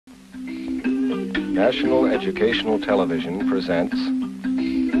National Educational Television presents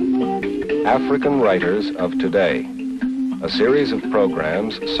African Writers of Today, a series of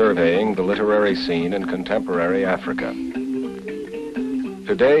programs surveying the literary scene in contemporary Africa.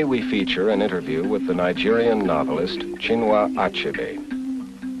 Today we feature an interview with the Nigerian novelist Chinua Achebe.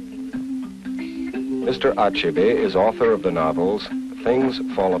 Mr. Achebe is author of the novels Things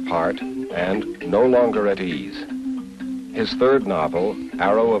Fall Apart and No Longer at Ease. His third novel,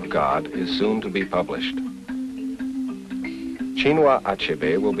 Arrow of God, is soon to be published. Chinua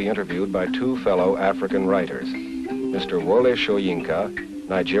Achebe will be interviewed by two fellow African writers, Mr. Wole Soyinka,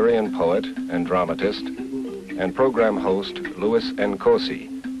 Nigerian poet and dramatist, and program host Louis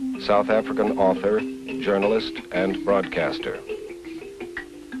Nkosi, South African author, journalist, and broadcaster.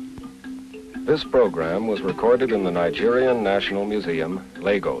 This program was recorded in the Nigerian National Museum,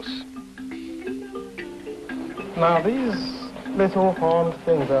 Lagos. Now, these little horned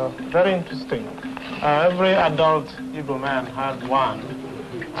things are very interesting. Every adult Igbo man had one,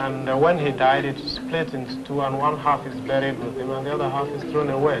 and when he died, it split into two, and one half is buried with him, and the other half is thrown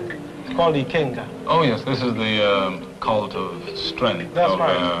away. It's called Ikenga. Oh, yes, this is the cult of strength, That's of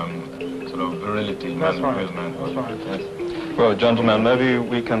right. Sort of virility. That's right. That's right. Yes. Well, gentlemen, maybe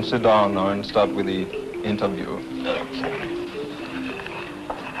we can sit down now and start with the interview.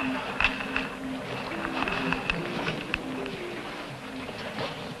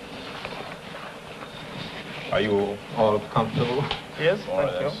 Are you all comfortable? Yes,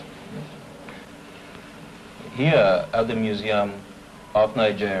 thank you. Here at the Museum of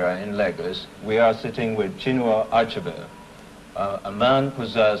Nigeria in Lagos, we are sitting with Chinua Achebe, a man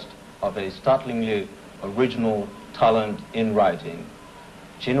possessed of a startlingly original talent in writing.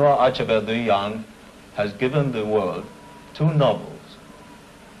 Chinua Achebe the Young has given the world two novels,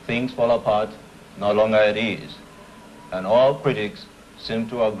 Things Fall Apart, No Longer at Ease, and all critics seem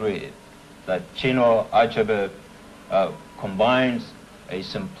to agree that Chinua Achebe combines a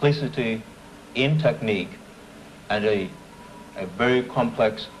simplicity in technique and a very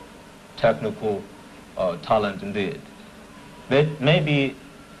complex technical talent indeed. But maybe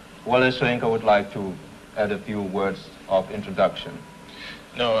Wole Soyinka would like to add a few words of introduction.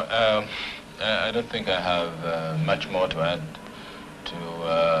 No, I don't think I have much more to add to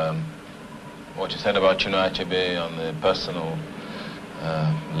what you said about Chinua Achebe on the personal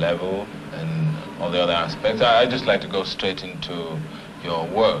level and all the other aspects. I'd just like to go straight into your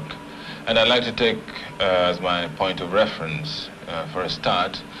work. And I'd like to take as my point of reference, for a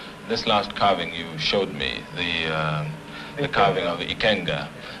start, this last carving you showed me, the carving of the Ikenga.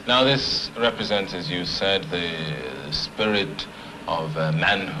 Now this represents, as you said, the spirit of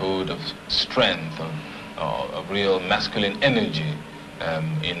manhood, of strength, of real masculine energy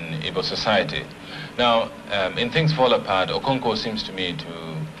in Igbo society. Now, in Things Fall Apart, Okonkwo seems to me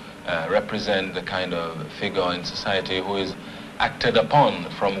to represent the kind of figure in society who is acted upon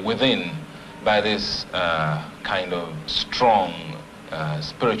from within by this kind of strong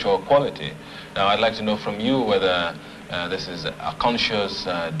spiritual quality. Now, I'd like to know from you whether this is a conscious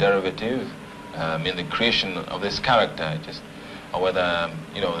derivative in the creation of this character, or whether,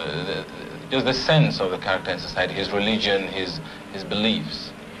 you know, just the sense of the character in society, his religion, his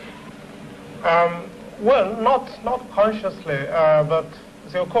beliefs. Well, not consciously, but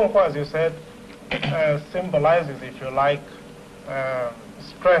Okonkwo, as you said, symbolizes, if you like,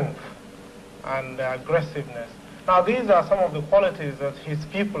 strength and aggressiveness. Now, these are some of the qualities that his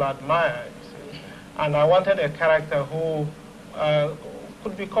people admire, you see. And I wanted a character who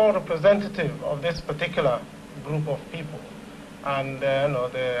could be called representative of this particular group of people. And you know,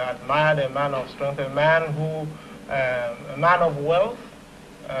 they admired a man of strength, a man of wealth,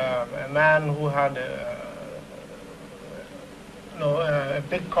 a man who had a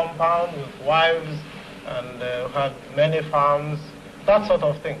big compound with wives and had many farms, that sort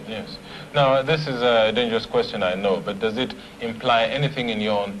of thing. Yes. Now, this is a dangerous question, I know, but does it imply anything in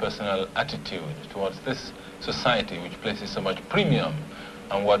your own personal attitude towards this society, which places so much premium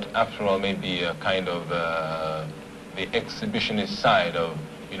on what, after all, may be a kind of the exhibitionist side of,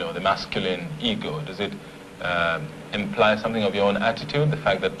 you know, the masculine ego? Does it imply something of your own attitude, the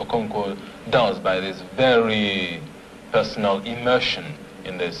fact that Okonkwo does, by this very personal immersion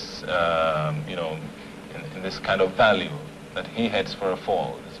in this, you know, in this kind of value, that he heads for a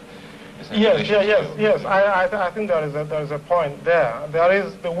fall? Yes. I think there is a point there. There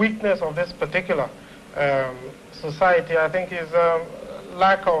is the weakness of this particular society, I think, is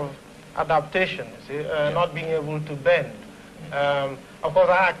lack of adaptation, you see, not being able to bend. Of course,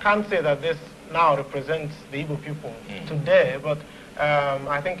 I can't say that this now represents the Igbo people today, but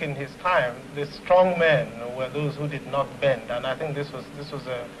I think in his time, the strong men were those who did not bend, and I think this was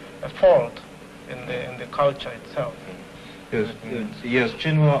a fault in the culture itself. Yes,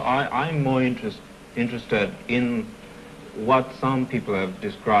 Chinua, I'm more interested in what some people have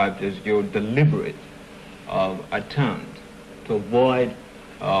described as your deliberate attempt to avoid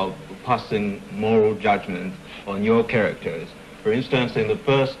passing moral judgment on your characters. For instance, in the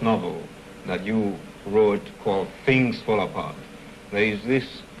first novel that you wrote called Things Fall Apart, there is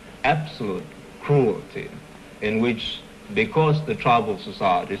this absolute cruelty in which, because the tribal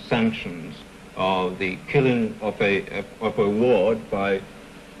society sanctions the killing of a ward by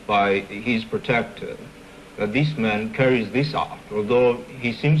his protector, that this man carries this out. Although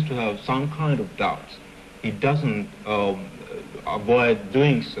he seems to have some kind of doubts, he doesn't avoid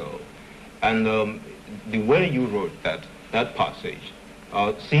doing so. And the way you wrote that passage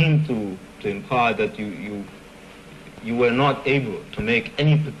seemed to imply that you were not able to make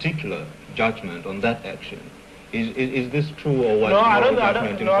any particular judgment on that action. Is this true, or what? No, I don't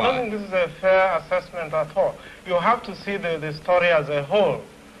think this is a fair assessment at all. You have to see the story as a whole.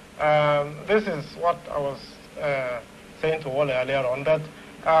 This is what I was saying to Wole earlier on, that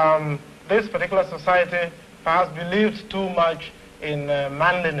this particular society perhaps believed too much in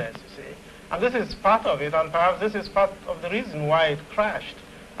manliness, you see. And this is part of it, and perhaps this is part of the reason why it crashed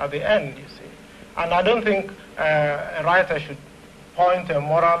at the end, you see. And I don't think a writer should point a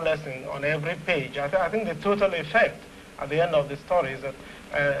moral lesson on every page. I think the total effect at the end of the story is that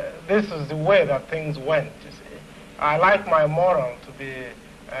this is the way that things went, you see. I like my moral to be,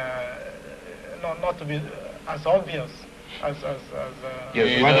 not to be as obvious as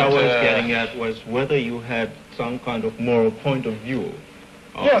yes, what I was getting at was whether you had some kind of moral point of view.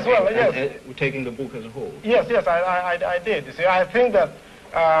 Yes, well, yes. Taking the book as a whole. Yes, I did. You see, I think that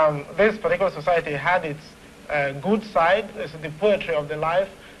this particular society had its good side, the poetry of the life,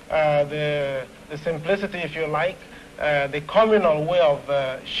 the simplicity, if you like, the communal way of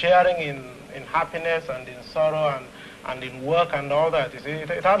sharing in happiness and in sorrow and in work and all that. You see,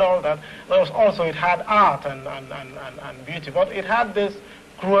 it had all that. Also, it had art and beauty, but it had this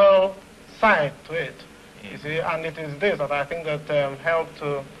cruel side to it. You see, and it is this that I think that helped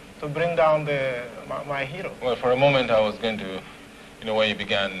to bring down my hero. Well, for a moment I was going to, when you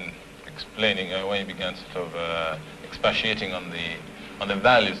began explaining, when you began sort of expatiating on the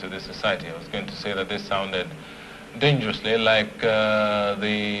values of this society, I was going to say that this sounded dangerously like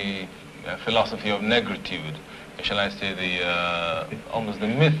the philosophy of negritude. Shall I say almost the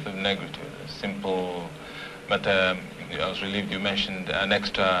myth of negritude, a simple, but I was relieved you mentioned an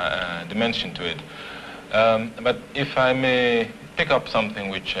extra dimension to it. But if I may pick up something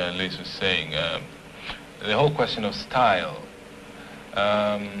which Liz was saying, the whole question of style,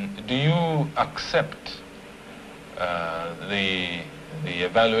 do you accept the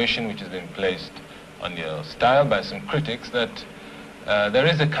evaluation which has been placed on your style by some critics that there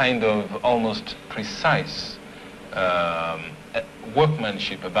is a kind of almost precise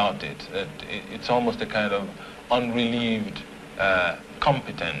workmanship about it, that it's almost a kind of unrelieved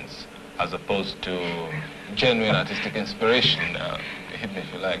competence as opposed to genuine artistic inspiration, hit me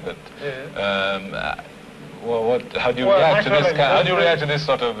if you like, but how do you react to this how do you react to this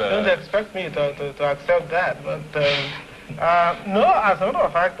sort of... Don't expect me to accept that, but no, as a matter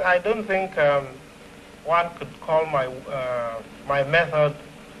of fact, I don't think one could call my method,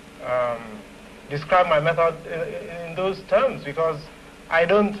 describe my method in those terms, because I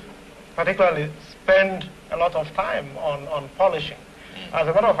don't particularly spend a lot of time on polishing. As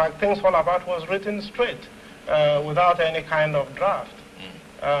a matter of fact, Things Fall Apart was written straight, without any kind of draft.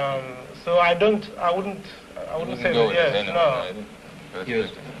 So I wouldn't say that, yes, no.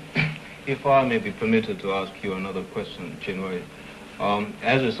 Yes. If I may be permitted to ask you another question, Chinua.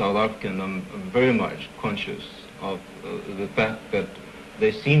 As a South African, I'm very much conscious of the fact that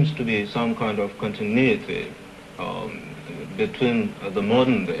there seems to be some kind of continuity between the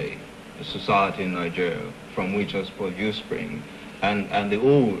modern day society in Nigeria, from which I suppose you spring, and the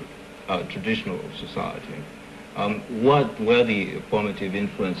old traditional society. What were the formative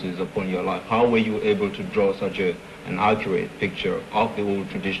influences upon your life? How were you able to draw such an accurate picture of the old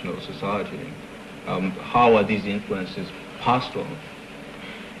traditional society? How are these influences passed on?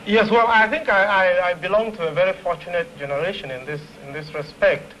 Yes, well, I think I belong to a very fortunate generation in this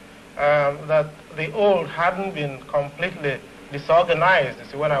respect, that the old hadn't been completely disorganized. You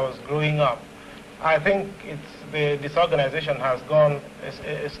see, when I was growing up, I think the disorganization has gone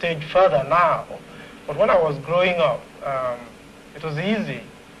a stage further now. But when I was growing up, it was easy,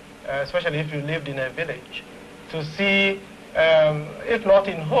 especially if you lived in a village, to see, if not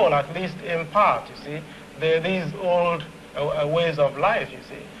in whole, at least in part, you see, these old ways of life, you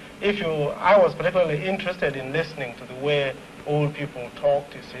see. I was particularly interested in listening to the way old people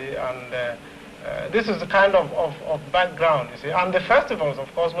talked, you see, and this is the kind of background, you see. And the festivals,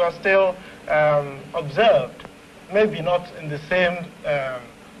 of course, were still observed, maybe not in the same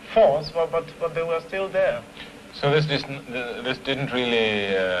force, but they were still there. So this didn't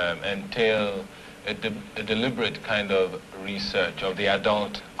really entail a deliberate kind of research of the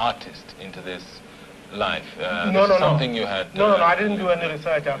adult artist into this life. No. Something you had. No, I didn't do any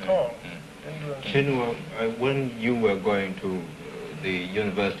research at all. Chinua, when you were going to the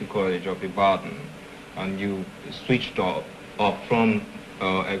University College of Ibadan and you switched off from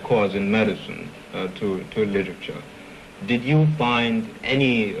a course in medicine to literature, did you find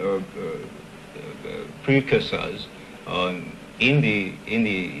any precursors in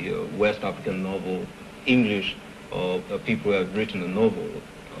the West African novel, English people have written a novel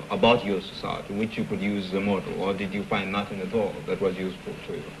about your society, which you could use as a model, or did you find nothing at all that was useful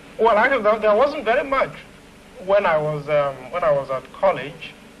to you? Well, actually, there wasn't very much when I was at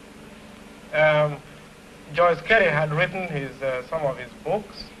college. Joyce Carey had written some of his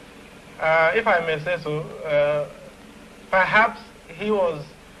books. If I may say so, perhaps he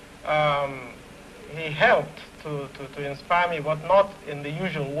helped to inspire me, but not in the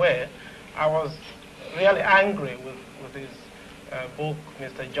usual way. I was really angry with his book,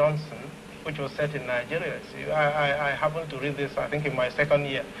 Mr. Johnson, which was set in Nigeria. See, I happened to read this, I think, in my second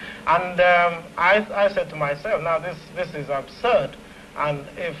year. And I said to myself, now this is absurd. And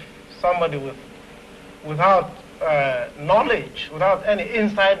if somebody without knowledge, without any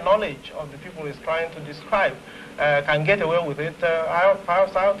inside knowledge of the people he's trying to describe, can get away with it,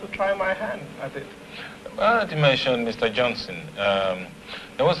 perhaps I have to try my hand at it. Well, you mentioned Mr. Johnson.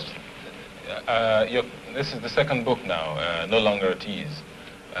 There was, this is the second book now, No Longer at Ease.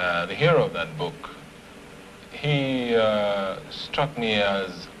 The hero of that book, he struck me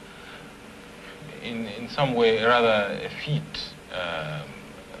as, in some way, rather effete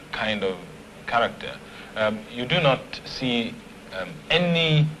kind of character. You do not see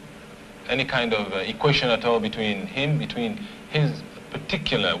any kind of equation at all between his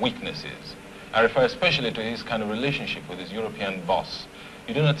particular weaknesses. I refer especially to his kind of relationship with his European boss.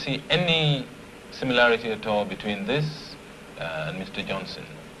 You do not see any similarity at all between this and Mr. Johnson.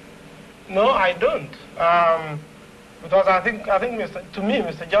 No, I don't. Because I think to me,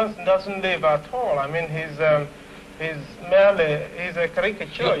 Mr. Johnson doesn't live at all. I mean, he's a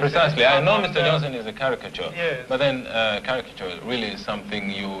caricature. Yeah, precisely. I know Mr. Johnson is a caricature. Yes. But then caricature really is something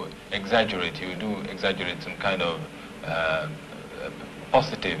you exaggerate. You do exaggerate some kind of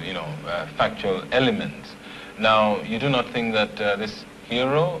positive, factual elements. Now, you do not think that this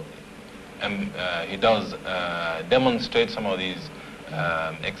hero, he does demonstrate some of these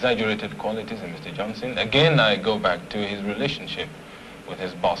exaggerated qualities in Mr. Johnson. Again, I go back to his relationship with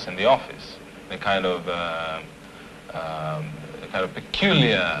his boss in the office, the kind of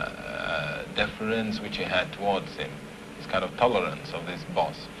peculiar deference which he had towards him, his kind of tolerance of this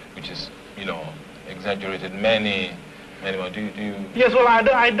boss, which is, exaggerated many more. Do you? Yes, well,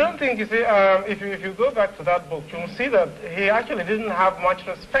 I don't think, you see, if you go back to that book, you'll see that he actually didn't have much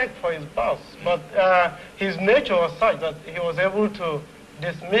respect for his boss, but his nature was such that he was able to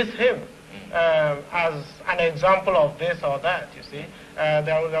dismiss him as an example of this or that, you see.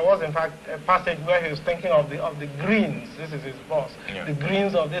 There was, in fact, a passage where he was thinking of the Greens. This is his boss. Yeah. The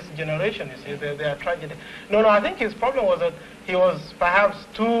Greens of this generation, you see, they are tragedy. No, I think his problem was that he was perhaps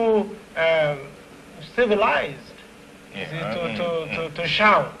too civilized, to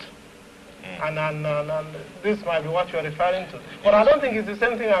shout. And this might be what you're referring to. But I don't think it's the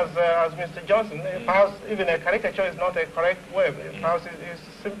same thing as Mr. Johnson. Perhaps even a caricature is not a correct word. Perhaps it's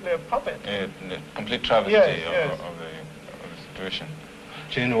simply a puppet. A complete travesty of the situation.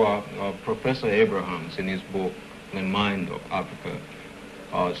 Chinua, Professor Abrahams, in his book, The Mind of Africa,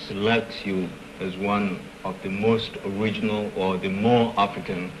 selects you as one of the most original or the more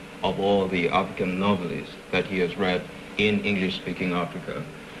African of all the African novelists that he has read in English-speaking Africa.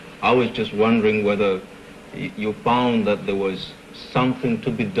 I was just wondering whether you found that there was something to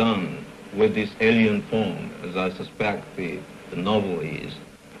be done with this alien form, as I suspect the novel is,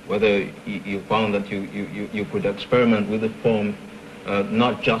 whether you found that you could experiment with the form,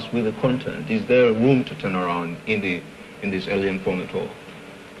 not just with the content. Is there room to turn around in this alien form at all?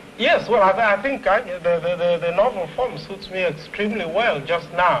 Yes, well, I think the novel form suits me extremely well just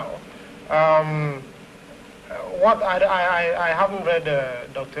now. What I haven't read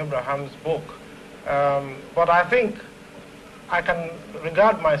Dr. Abraham's book, but I think I can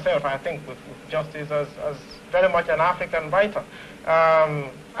regard myself, I think, with justice as very much an African writer.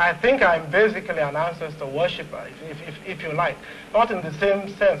 I think I'm basically an ancestor worshipper, if you like. Not in the same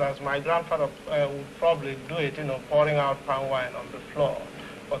sense as my grandfather would probably do it, pouring out palm wine on the floor.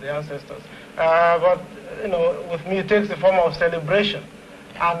 for the ancestors. But, you know, with me it takes the form of celebration.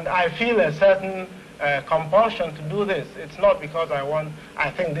 And I feel a certain compulsion to do this. It's not because I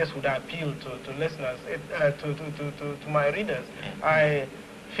think this would appeal to listeners, to my readers. I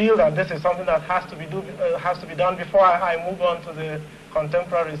feel that this is something that has to be done before I move on to the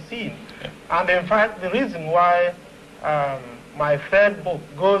contemporary scene. And in fact, the reason why my third book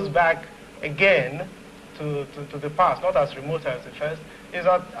goes back again to the past, not as remote as the first, is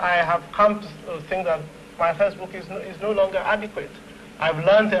that I have come to think that my first book is no longer adequate. I've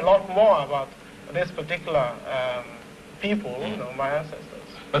learned a lot more about this particular people, you know, my ancestors.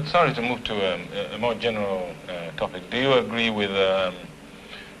 But sorry to move to a more general topic. Do you agree with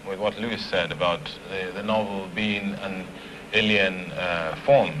what Lewis said about the novel being an alien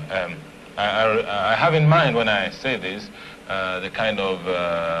form? I have in mind when I say this the kind of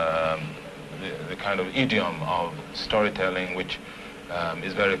idiom of storytelling which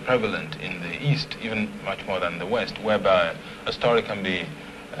is very prevalent in the East, even much more than the West, whereby a story can be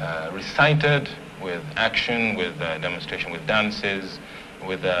recited with action, with demonstration, with dances,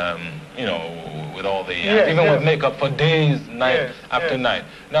 with you know, with all the with makeup for days, night after night.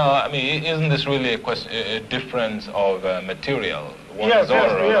 Now, I mean, isn't this really a difference of material? One is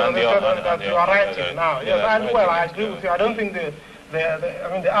oral and the other. That you are writing now. Yes, and well, I agree with you. I don't think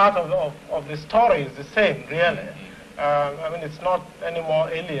the art of the story is the same, really. I mean, it's not any more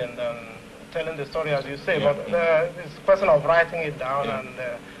alien than telling the story, as you say, but it's a question of writing it down and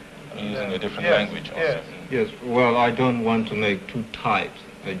using a different language also. Yes, well, I don't want to make too tight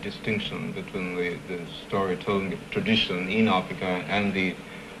a distinction between the storytelling tradition in Africa and the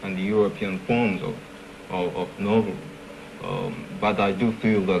European forms of novel. But I do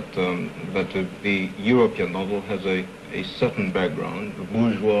feel that the European novel has a certain background, a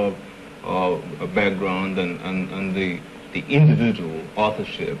bourgeois background, and the individual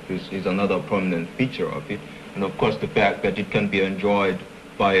authorship is another prominent feature of it. And of course the fact that it can be enjoyed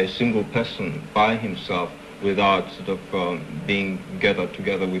by a single person by himself without sort of being gathered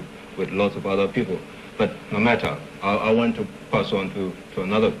together with lots of other people. But no matter, I want to pass on to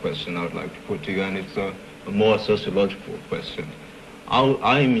another question I would like to put to you, and it's a more sociological question.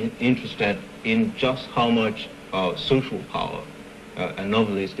 I'm interested in just how much social power a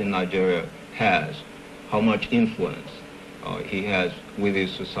novelist in Nigeria has, how much influence he has with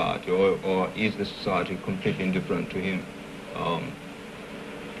his society, or is the society completely indifferent to him?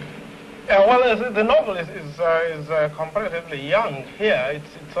 Well, the novel is comparatively young here.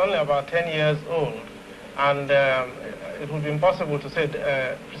 It's only about 10 years old, and it would be impossible to say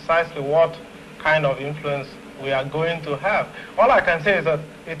precisely what kind of influence we are going to have. All I can say is that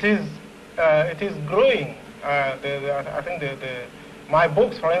it is growing. I think my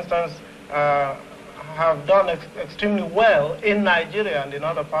books, for instance, have done extremely well in Nigeria and in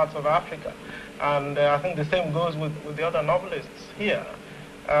other parts of Africa, and I think the same goes with the other novelists here.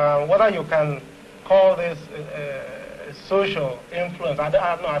 Whether you can call this social influence,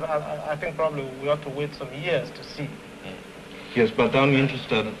 I think probably we ought to wait some years to see. Yes, but I'm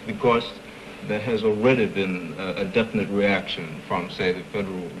interested because there has already been a definite reaction from, say, the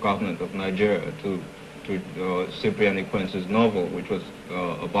federal government of Nigeria to Cyprian Ekwense's novel, which was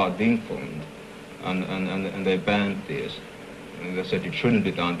about being filmed, and they banned this. And they said it shouldn't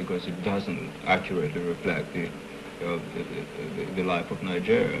be done because it doesn't accurately reflect the life of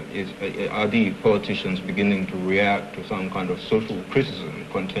Nigeria. Are the politicians beginning to react to some kind of social criticism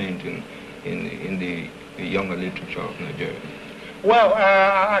contained in the younger literature of Nigeria? Well,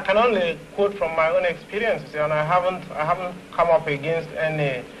 I can only quote from my own experiences, and I haven't come up against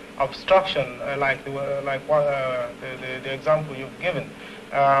any obstruction like the example you've given.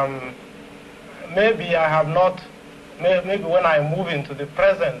 Maybe I have not. Maybe when I move into the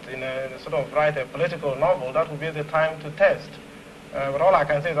present in a sort of write a political novel, that will be the time to test. But all I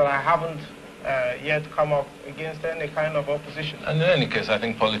can say is that I haven't yet come up against any kind of opposition. And in any case, I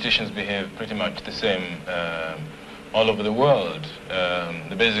think politicians behave pretty much the same all over the world.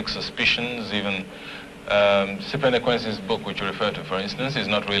 The basic suspicions, even Cyprian Ekwense's book, which you refer to, for instance, is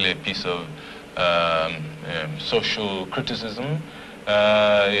not really a piece of social criticism.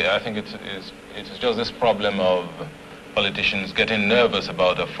 I think it's just this problem of politicians getting nervous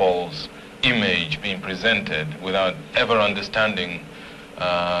about a false image being presented without ever understanding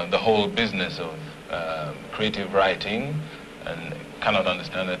the whole business of creative writing, and cannot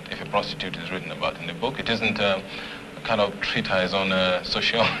understand that if a prostitute is written about in the book, it isn't a kind of treatise on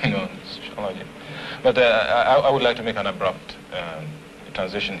sociology. But I would like to make an abrupt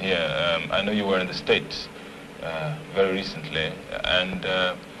transition here. I know you were in the States very recently, and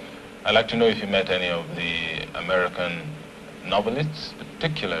I'd like to know if you met any of the American novelists,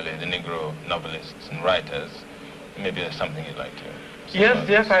 particularly the Negro novelists and writers. Maybe there's something you'd like to say.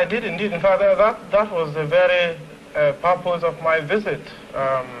 Yes, I did indeed. In fact, that was the very purpose of my visit.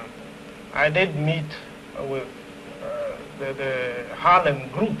 I did meet with the Harlem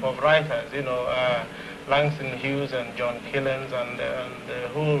group of writers, Langston Hughes and John Killens and a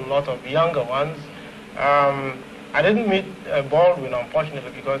whole lot of younger ones. I didn't meet Baldwin,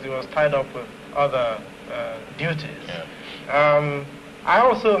 unfortunately, because he was tied up with other duties. Yeah. I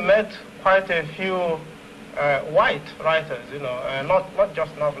also met quite a few white writers, not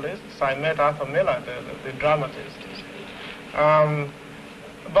just novelists. I met Arthur Miller, the dramatist.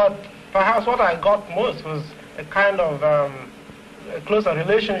 But perhaps what I got most was a kind of a closer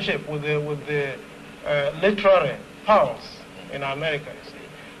relationship with the literary pulse in America, you see.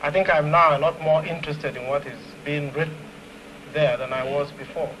 I think I'm now a lot more interested in what is being written there than I was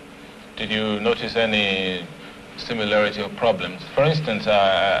before. Did you notice any similarity or problems? For instance,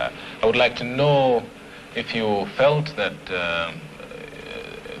 I would like to know if you felt that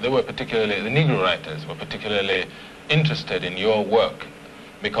they were particularly, the Negro writers were particularly interested in your work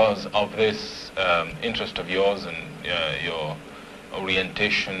because of this interest of yours and your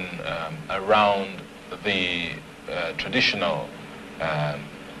orientation around the traditional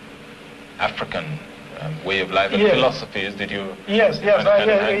African way of life and philosophies. Did you? Yes,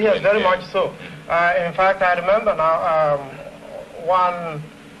 very much so. In fact, I remember now one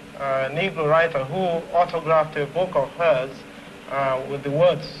Negro writer who autographed a book of hers with the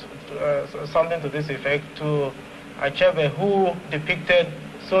words, something to this effect, to Achebe, who depicted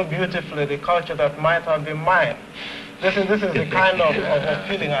so beautifully the culture that might have been mine. This is the kind of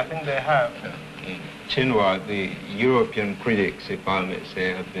feeling I think they have. Chinua, the European critics, if I may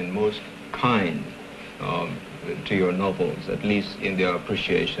say, have been most kind to your novels, at least in their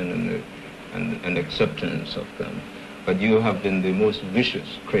appreciation and acceptance of them. But you have been the most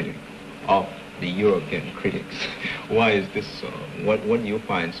vicious critic of the European critics. Why is this so? What do you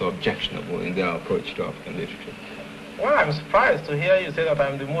find so objectionable in their approach to African literature? Well, I'm surprised to hear you say that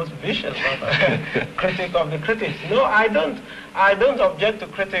I'm the most vicious critic of the critics. No, I don't object to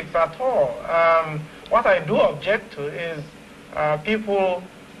critics at all. What I do object to is people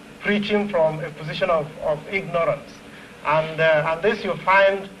preaching from a position of ignorance. And this you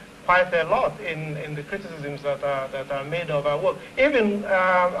find quite a lot in the criticisms that are made of our work. Even,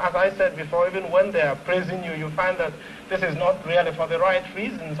 as I said before, even when they are praising you, you find that this is not really for the right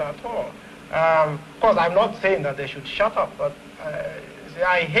reasons at all. Of course, I'm not saying that they should shut up, but see,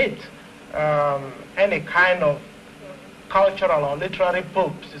 I hate any kind of cultural or literary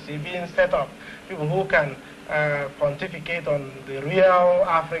popes, you see, being set up. People who can pontificate on the real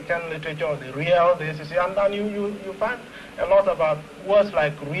African literature or the real this, you see, and then you find a lot about words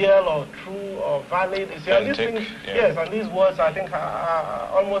like real or true or valid, you see, and these things, yes, and these words I think are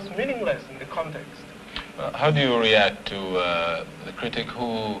almost meaningless in the context. How do you react to the critic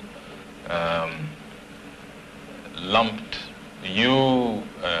who lumped you,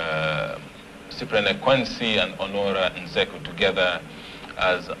 Cyprian Ekwensi and Honora Nzeku together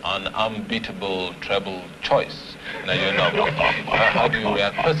as an unbeatable treble choice in your novel? How do you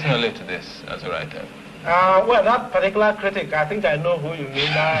react personally to this as a writer? Well, that particular critic, I think I know who you mean.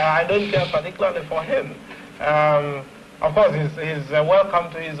 I don't care particularly for him. Of course, he's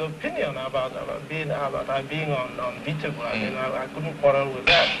welcome to his opinion about being unbeatable. I mean, I couldn't quarrel with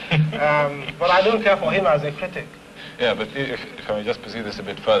that. But I don't care for him as a critic. Yeah, but if I may just proceed this a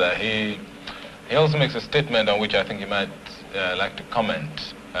bit further, he also makes a statement on which I think you might like to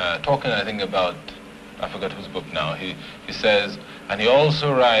comment. Talking, I think, about, I forgot whose book now, he says, and he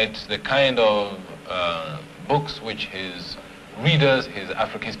also writes the kind of books which his readers,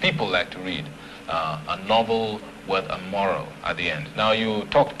 his people like to read. A novel with a moral at the end. Now, you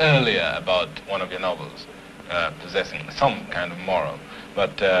talked earlier about one of your novels possessing some kind of moral,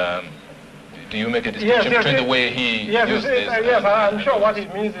 but do you make a distinction between the way he used this? Yes, I'm sure what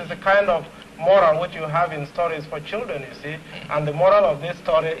it means is the kind of moral which you have in stories for children, you see, and the moral of this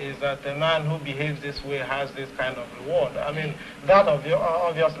story is that the man who behaves this way has this kind of reward. I mean, that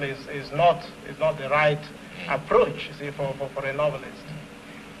obviously is not the right approach, you see, for a novelist.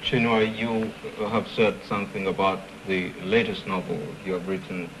 Chinua, you have said something about the latest novel you have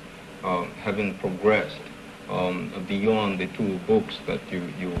written having progressed beyond the two books that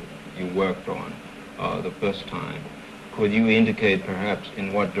you worked on the first time. Could you indicate perhaps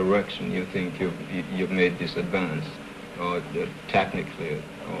in what direction you think you've made this advance, technically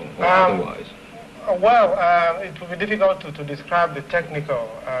or otherwise? Well, it would be difficult to describe the technical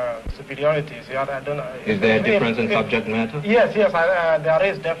superiorities. I don't know. Is there a difference in subject matter? Yes, there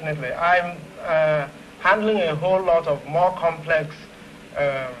is definitely. handling a whole lot of more complex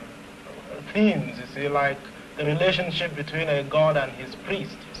themes, you see, like the relationship between a god and his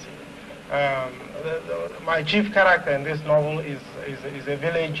priest, you see. My chief character in this novel is a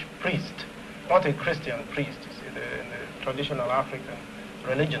village priest, not a Christian priest, you see, in the traditional African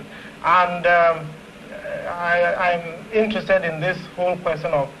religion. And I'm interested in this whole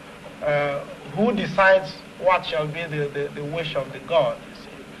question of who decides what shall be the wish of the god, you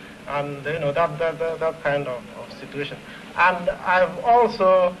see, and that kind of situation. And I've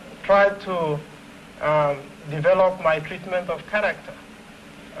also tried to develop my treatment of character.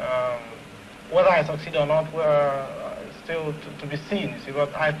 Whether I succeed or not, still to be seen, you see,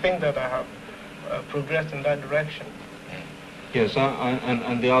 but I think that I have progressed in that direction. Yes,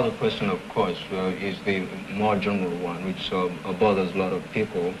 and the other question, of course, is the more general one, which bothers a lot of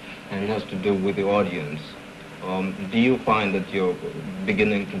people, and it has to do with the audience. Do you find that you're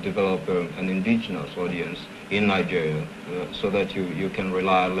beginning to develop an indigenous audience in Nigeria so that you can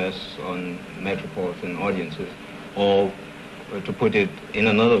rely less on metropolitan audiences, or to put it in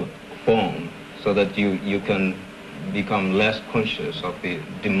another form, so that you can become less conscious of the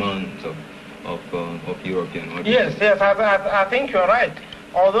demands of European audiences? Yes, I think you're right.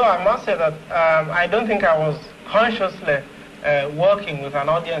 Although I must say that I don't think I was consciously working with an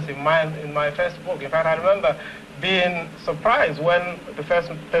audience in mind in my first book. In fact, I remember being surprised when the first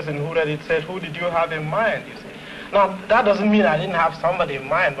person who read it said, "Who did you have in mind?" You see. Now, that doesn't mean I didn't have somebody in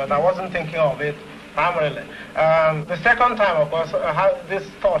mind, but I wasn't thinking of it primarily. The second time, of course, this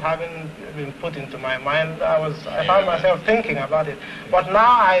thought having been put into my mind, I found myself thinking about it. But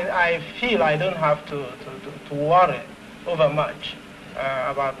now I feel I don't have to worry over much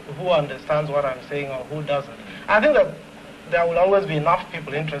about who understands what I'm saying or who doesn't. I think that there will always be enough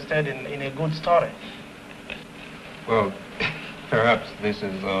people interested in a good story. Well, perhaps this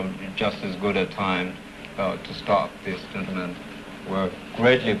is just as good a time to stop this, gentlemen. We're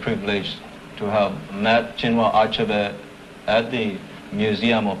greatly privileged to have met Chinua Achebe at the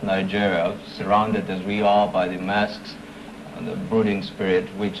Museum of Nigeria, surrounded as we are by the masks and the brooding spirit,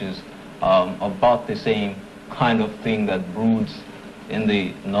 which is about the same kind of thing that broods in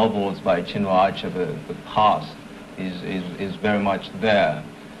the novels by Chinua Achebe. The past is very much there.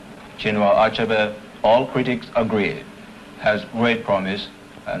 Chinua Achebe, all critics agree, has great promise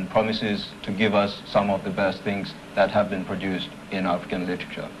and promises to give us some of the best things that have been produced in African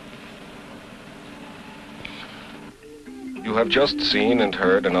literature. You have just seen and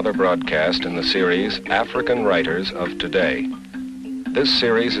heard another broadcast in the series African Writers of Today. This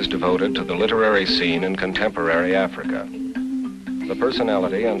series is devoted to the literary scene in contemporary Africa. The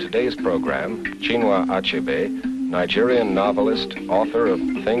personality on today's program, Chinua Achebe, Nigerian novelist, author of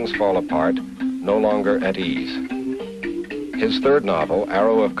Things Fall Apart, No Longer at Ease. His third novel,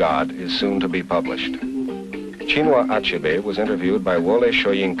 Arrow of God, is soon to be published. Chinua Achebe was interviewed by Wole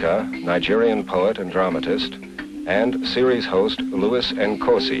Soyinka, Nigerian poet and dramatist, and series host Louis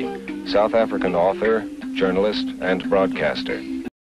Nkosi, South African author, journalist, and broadcaster.